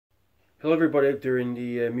Hello everybody out there in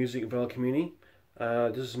the music and vinyl community.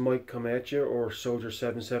 This is Mike come at you, or Soldier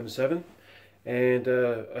 777, and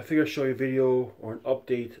I figured I'd show you a video or an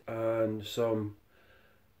update on some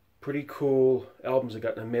pretty cool albums I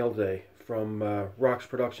got in the mail today from Roxx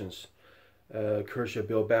Productions, courtesy of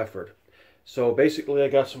Bill Bafford. So basically I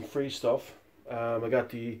got some free stuff. I got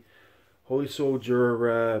the Holy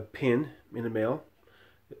Soldier pin in the mail.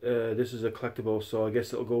 This is a collectible, so I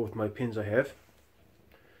guess it'll go with my pins I have.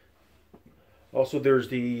 Also, there's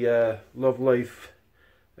the Love Life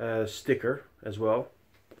sticker as well.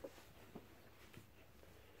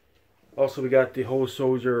 Also, we got the Holy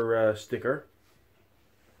Soldier sticker.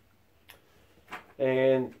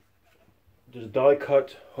 And there's a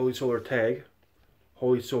die-cut Holy Soldier tag.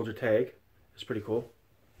 It's pretty cool.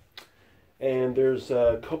 And there's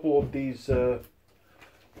a couple of these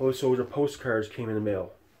Holy Soldier postcards came in the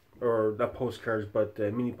mail. Or not postcards, but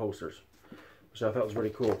mini posters, which I thought was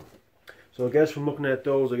really cool. So I guess from looking at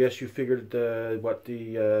those, I guess you figured what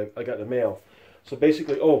I got in the mail. So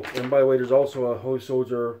basically, oh, and by the way, there's also a Holy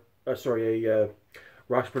Soldier, a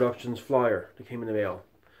Roxx Productions flyer that came in the mail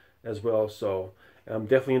as well. So I'm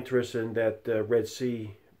definitely interested in that Red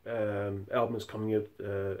Sea album is coming out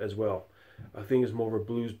as well. I think it's more of a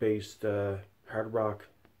blues-based hard rock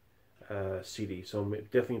CD. So I'm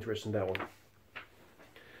definitely interested in that one.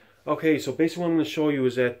 Okay, so basically what I'm going to show you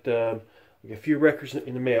is that I got a few records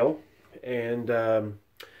in the mail. And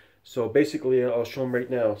so basically I'll show them right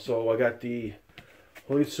now. So I got the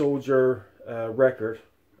Holy Soldier record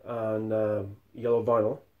on yellow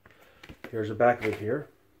vinyl. Here's the back of it here,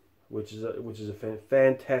 which is a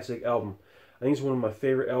fantastic album. I think it's one of my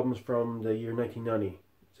favorite albums from the year 1990.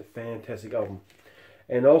 It's a fantastic album.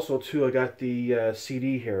 And also too, I got the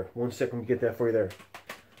CD here. One second, let me get that for you there.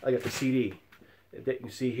 I got the CD that you can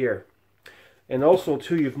see here. And also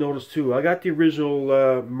too, you've noticed too, I got the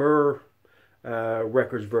original Myrrh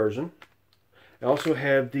Records version. I also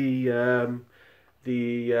have the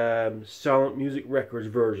Silent Music Records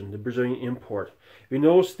version, the Brazilian import. If you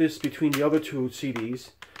notice this between the other two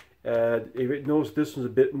CDs, if you notice this one's a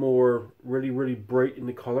bit more really bright in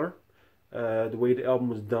the color, the way the album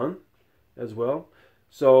was done as well.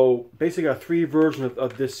 So basically I got three versions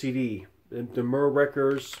of this CD. The Myrrh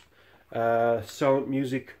Records, Silent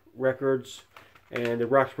Music Records, and the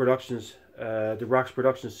Roxx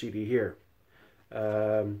Productions CD here.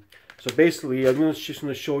 So basically, I'm just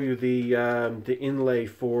going to show you the inlay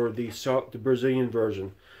for the Brazilian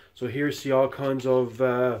version. So here, see all kinds of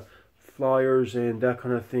flyers and that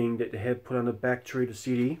kind of thing that they have put on the back tray to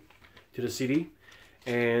the CD,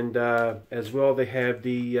 and as well they have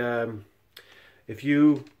the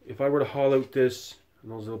if I were to haul out this, I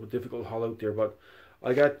know it's a little bit difficult to haul out there, but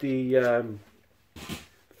I got the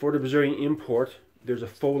for the Brazilian import, there's a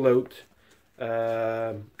fold-out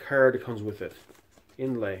card that comes with it,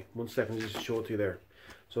 inlay. One second, just to show it to you there.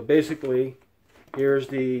 So basically, here's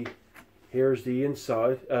the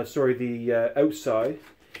inside, the outside,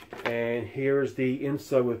 and here's the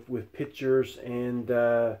inside with pictures and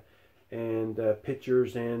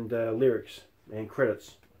lyrics and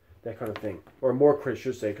credits, that kind of thing, or more credits, I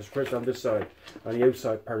should say, because credits on this side, on the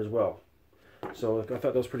outside part as well. So I thought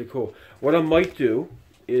that was pretty cool. What I might do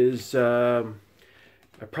is I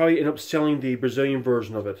probably end up selling the Brazilian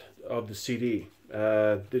version of the CD,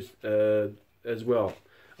 as well,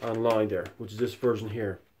 online there, which is this version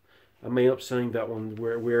here. I may end up selling that one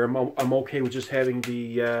where I'm okay with just having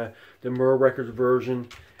the Myrrh Records version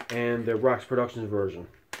and the Roxx Productions version.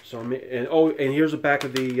 So and here's the back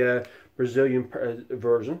of the Brazilian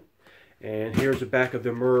version, and here's the back of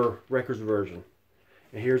the Myrrh Records version,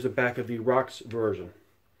 and here's the back of the Roxx version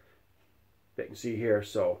that you can see here.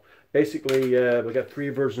 So basically we got three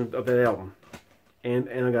versions of that album, and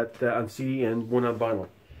I got on CD and one on vinyl.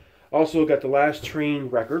 Also got the Last Train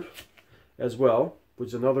record as well, which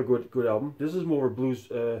is another good album. This is more of a blues.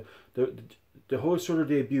 The Holy Soldier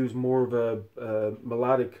debut is more of a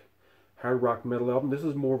melodic hard rock metal album. This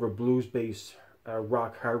is more of a blues based hard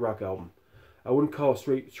rock album. I wouldn't call it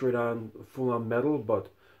straight on full on metal, but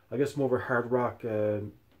I guess more of a hard rock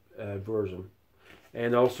version.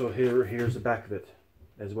 And also here's the back of it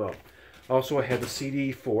as well. Also, I have the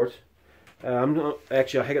CD for it. I got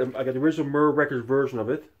the original Myrrh Records version of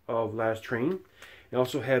it, of Last Train. And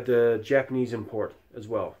also have the Japanese import as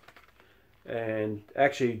well. And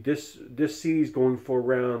actually, this CD is going for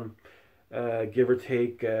around, give or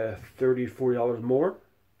take, $30–40 more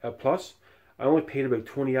plus. I only paid about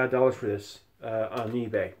 $20 odd for this on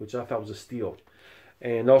eBay, which I thought was a steal.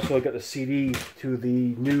 And also, I got the CD to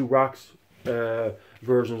the new Roxx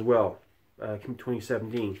version as well,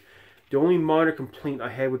 2017. The only minor complaint I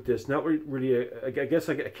had with this, not really, I guess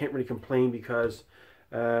I can't really complain because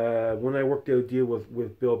when I worked out a deal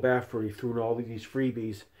with Bill Bafford, he threw in all of these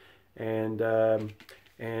freebies and that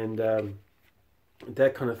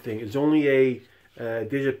kind of thing. It's only a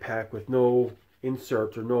digipack with no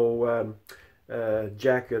insert or no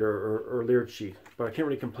jacket or lyric sheet. But I can't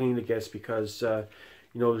really complain, I guess, because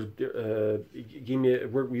you know,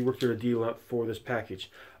 we worked out a deal out for this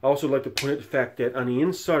package. I also like to point out the fact that on the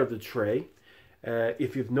inside of the tray,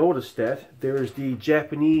 if you've noticed that, there is the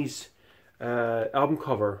Japanese album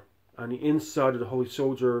cover on the inside of the Holy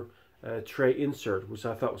Soldier tray insert, which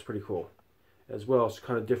I thought was pretty cool as well. It's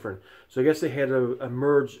kind of different. So I guess they had a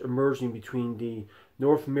merging between the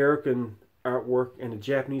North American artwork and the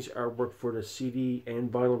Japanese artwork for the CD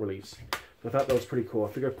and vinyl release. So I thought that was pretty cool. I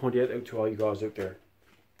figured I'd point that out to all you guys out there.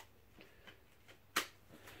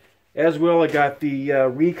 As well, I got the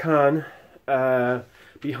Recon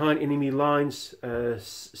Behind Enemy Lines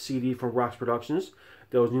CD from Roxx Productions.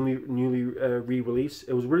 That was newly re-released.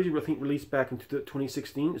 It was originally, I think, released back in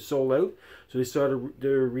 2016. It sold out, so they started to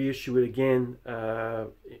reissue it again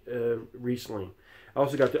recently. I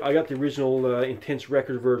also got I got the original Intense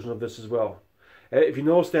Records version of this as well. If you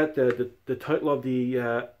notice that the title of the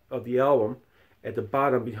album at the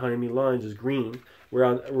bottom, Behind Enemy Lines, is green, where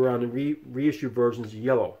on the reissue version is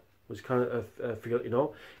yellow. Was kind of you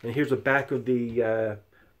know. And here's the back of the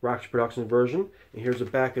Roxx Productions version, and here's the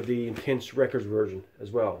back of the Intense Records version as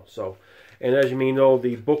well. So, and as you may know,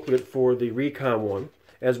 the booklet for the Recon one,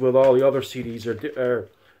 as with all the other CDs, with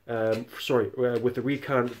the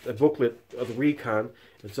Recon booklet of the Recon,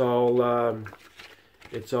 it's all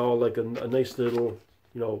like a nice little,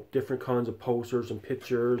 you know, different kinds of posters and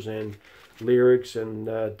pictures and lyrics and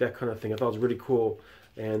that kind of thing. I thought it was really cool.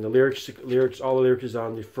 And the lyrics, all the lyrics is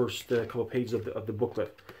on the first couple of pages of the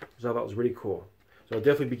booklet. So I thought it was really cool. So I'll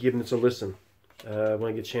definitely be giving this a listen when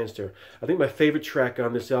I get a chance to. I think my favorite track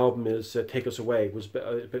on this album is "Take Us Away," was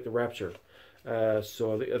about the Rapture.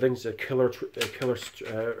 So I think it's a killer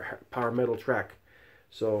power metal track.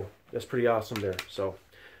 So that's pretty awesome there. So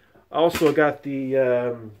I also got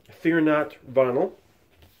the Fear Not vinyl,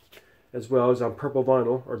 as well as on purple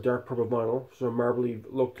vinyl or dark purple vinyl, so a marbly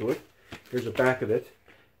look to it. Here's the back of it.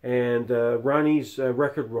 And Ronnie's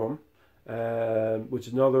Record Room, which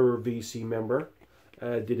is another VC member,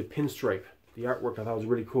 did a pinstripe. The artwork I thought was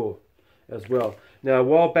really cool as well. Now, a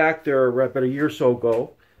while back there, about a year or so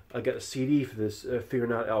ago, I got a CD for this Fear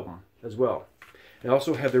Not album as well. And I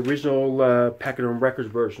also have the original Pachyderm Records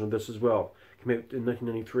version of this as well. Came out in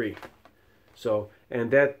 1993. So, and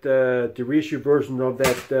that the reissue version of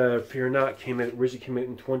that Fear Not originally came out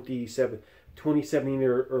in 2017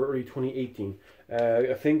 or early 2018.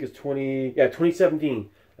 I think it's 2017,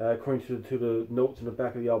 according to the notes in the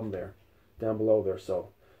back of the album there, down below there. So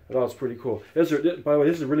I thought it was pretty cool. By the way,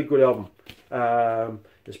 this is a really good album.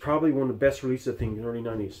 It's probably one of the best releases, I think, in the early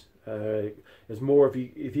 90s. It's more,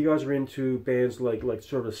 if you guys are into bands like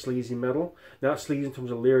sort of sleazy metal, not sleazy in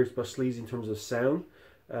terms of lyrics, but sleazy in terms of sound,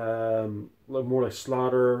 more like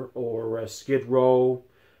Slaughter or Skid Row,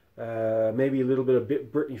 maybe a little bit of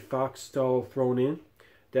Britney Fox style thrown in,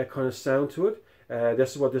 that kind of sound to it.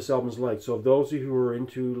 This is what this album's like. So if those of you who are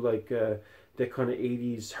into like that kind of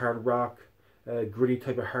 80s hard rock, gritty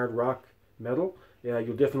type of hard rock metal, yeah,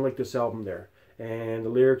 you'll definitely like this album there. And the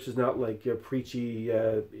lyrics is not like preachy,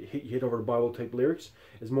 hit over the Bible type lyrics.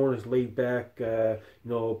 It's more like laid back, you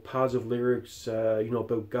know, positive lyrics, you know,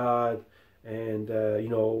 about God and you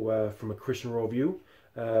know, from a Christian worldview.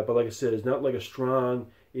 But like I said, it's not like a strong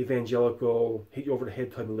evangelical, hit you over the head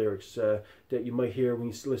type of lyrics that you might hear when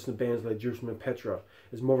you listen to bands like Jerusalem and Petra.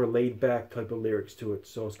 It's more of a laid back type of lyrics to it,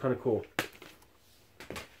 so it's kind of cool.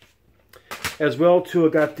 As well, too, I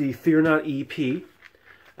got the Fear Not EP,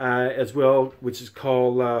 as well, which is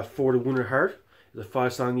called For the Wounded Heart. It's a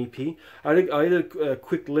 5-song EP. I did a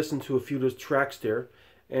quick listen to a few of those tracks there,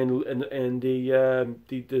 and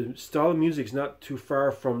the style of music is not too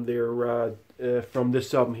far from their from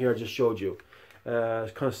this album here I just showed you.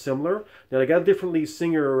 It's kind of similar. Now I got a different lead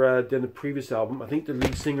singer than the previous album. I think the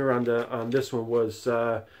lead singer on this one was.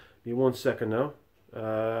 Give me 1 second now.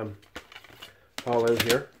 All out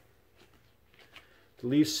here. The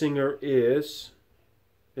lead singer is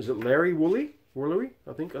it Larry Woolley?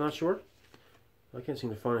 I think, I'm not sure. I can't seem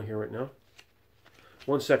to find it here right now.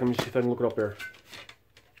 1 second, let me see if I can look it up there.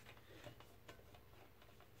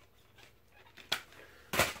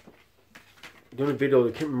 Doing a video,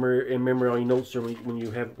 I can't remember all your notes there when you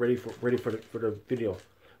have ready for the video.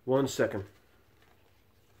 1 second.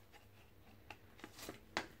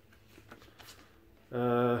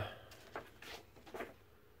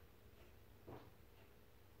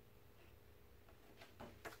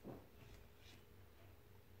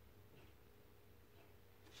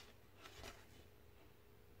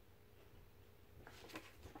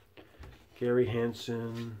 Gary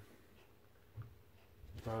Hansen,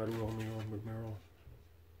 Rod Romeo, McMurrow.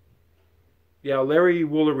 Yeah, Larry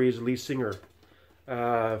Woolery is the lead singer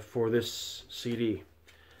for this CD,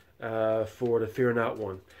 for the Fear Not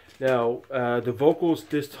one. Now, the vocals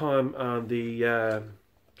this time on the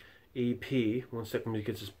EP. One second, let me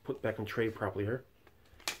get this put back in tray properly here.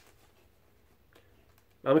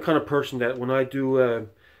 I'm the kind of person that when I do,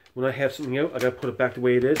 when I have something out, I gotta put it back the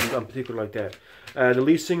way it is, and I'm particular like that. The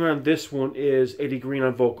lead singer on this one is Eddie Green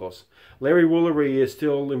on vocals. Larry Woolery is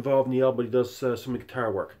still involved in the album, but he does some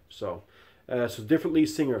guitar work. So different lead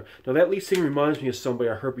singer. Now that lead singer reminds me of somebody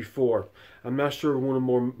I heard before. I'm not sure one of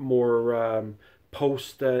more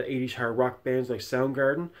post 80s hard rock bands like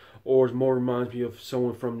Soundgarden, or it more reminds me of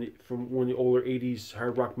someone from one of the older 80s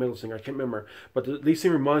hard rock metal singer. I can't remember, but the lead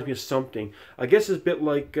singer reminds me of something. I guess it's a bit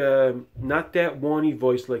like not that whiny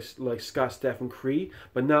voice like Scott Stapp and Cree,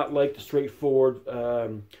 but not like the straightforward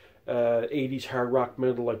 80s hard rock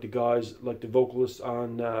metal like the guys, like the vocalists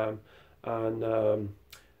on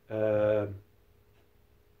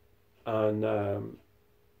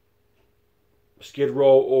Skid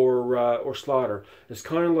Row or Slaughter. It's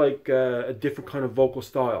kind of like a different kind of vocal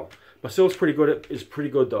style, but still it's pretty good. It's pretty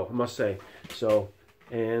good though, I must say. So,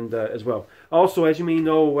 and as well. Also, as you may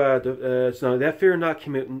know, so that Fear Not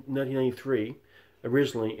came out in 1993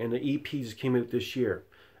 originally, and the EP came out this year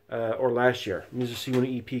or last year. Let me just see when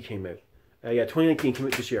the EP came out. Yeah, 2019 came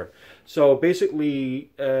out this year. So basically,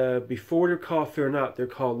 before they're called Fear Not, they're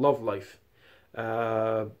called Love Life, this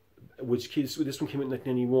one came out in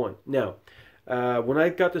 1991. Now. When I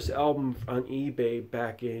got this album on eBay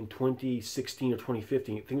back in 2016 or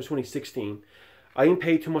 2015, I think it was 2016, I didn't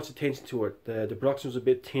pay too much attention to it. The production was a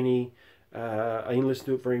bit tinny. I didn't listen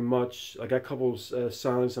to it very much. I got a couple of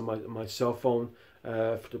songs on my cell phone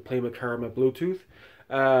to play in my car on my Bluetooth.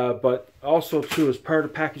 But also, too, as part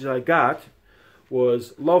of the package that I got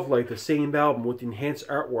was Love Life, the same album with enhanced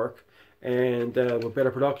artwork and with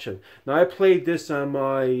better production. Now, I played this on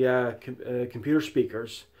my computer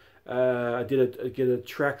speakers. I did a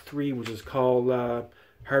track 3, which is called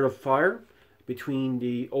Heart of Fire, between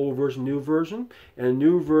the old version and new version. And the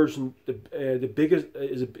new version, the biggest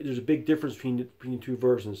there's a big difference between the two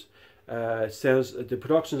versions. It sounds, the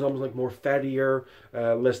production is almost like more fattier,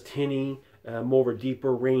 less tinny, more of a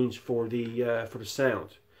deeper range for the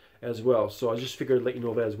sound as well. So I just figured I'd let you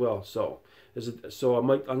know that as well. So I'm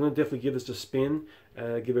going to definitely give this a spin,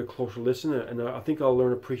 give it a closer listen, and I think I'll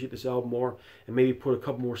learn to appreciate this album more, and maybe put a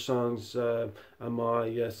couple more songs on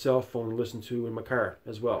my cell phone and listen to in my car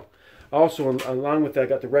as well. Also, along with that, I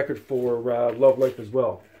got the record for Love Life as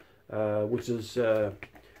well, which is the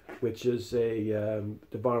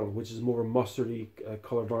vinyl, which is more of a mustardy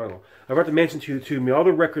color vinyl. I forgot to mention to you too, my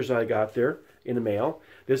other records I got there in the mail.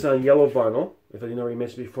 This is on yellow vinyl. If I didn't already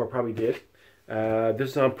mention it before, I probably did. This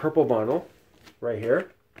is on purple vinyl, right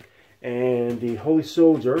here, and the Holy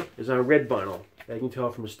Soldier is on red vinyl. You can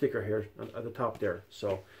tell from the sticker here at the top there.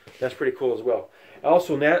 So that's pretty cool as well.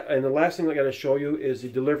 Also, and the last thing I got to show you is the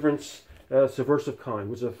Deliverance Subversive Kind,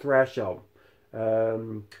 which is a thrash album.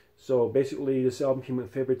 So basically, this album came out in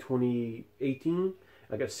February 2018.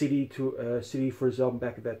 I got CD for this album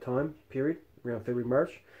back at that time period, around February,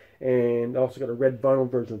 March, and also got a red vinyl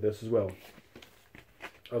version of this as well,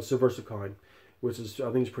 Subversive Kind, which is,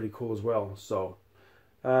 I think, is pretty cool as well. So,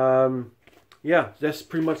 yeah, that's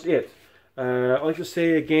pretty much it. I'd like to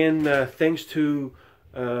say again, thanks to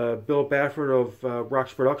Bill Bafford of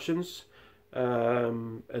Roxx Productions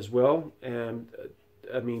as well. And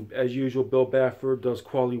I mean, as usual, Bill Bafford does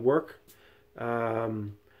quality work. I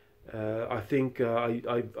think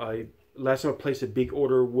last time I placed a big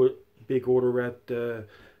order at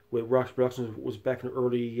with Roxx Productions was back in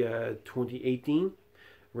early 2018,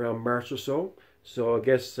 around March or so. So I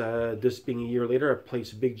guess this being a year later, I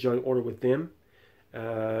placed a big giant order with them.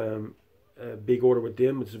 A big order with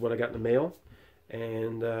them, which is what I got in the mail,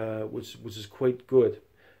 and which is quite good.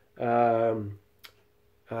 In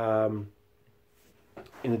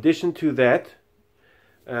addition to that,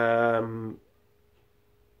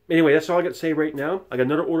 anyway, that's all I got to say right now. I got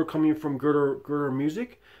another order coming from Girder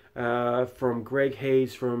Music, from Greg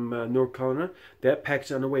Hayes from North Carolina. That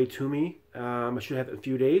package on the way to me. I should have it in a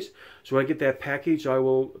few days. So when I get that package, I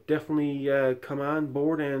will definitely come on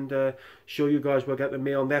board and show you guys what I got in the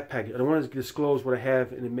mail in that package. I don't want to disclose what I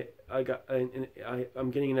have in the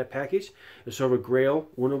I'm getting in that package. It's sort of a grail.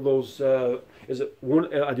 One of those I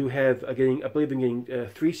do have. I believe I'm getting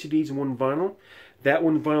 3 CDs and 1 vinyl. That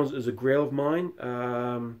one vinyl is a grail of mine.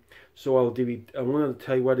 So I want to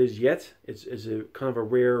tell you what it is yet. It's a kind of a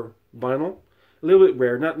rare vinyl, a little bit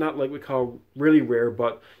rare, not like we call really rare,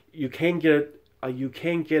 but you can get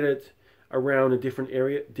it around in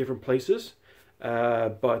different places.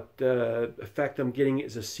 But the fact I'm getting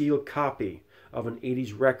is a sealed copy of an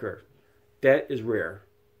 80s record. That is rare.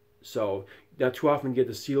 So not too often get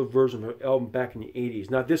the sealed version of an album back in the 80s.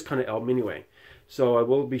 Not this kind of album anyway. So I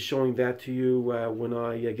will be showing that to you when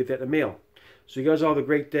I get that in the mail. So you guys all have a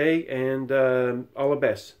great day, and all the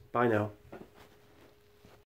best. Bye now.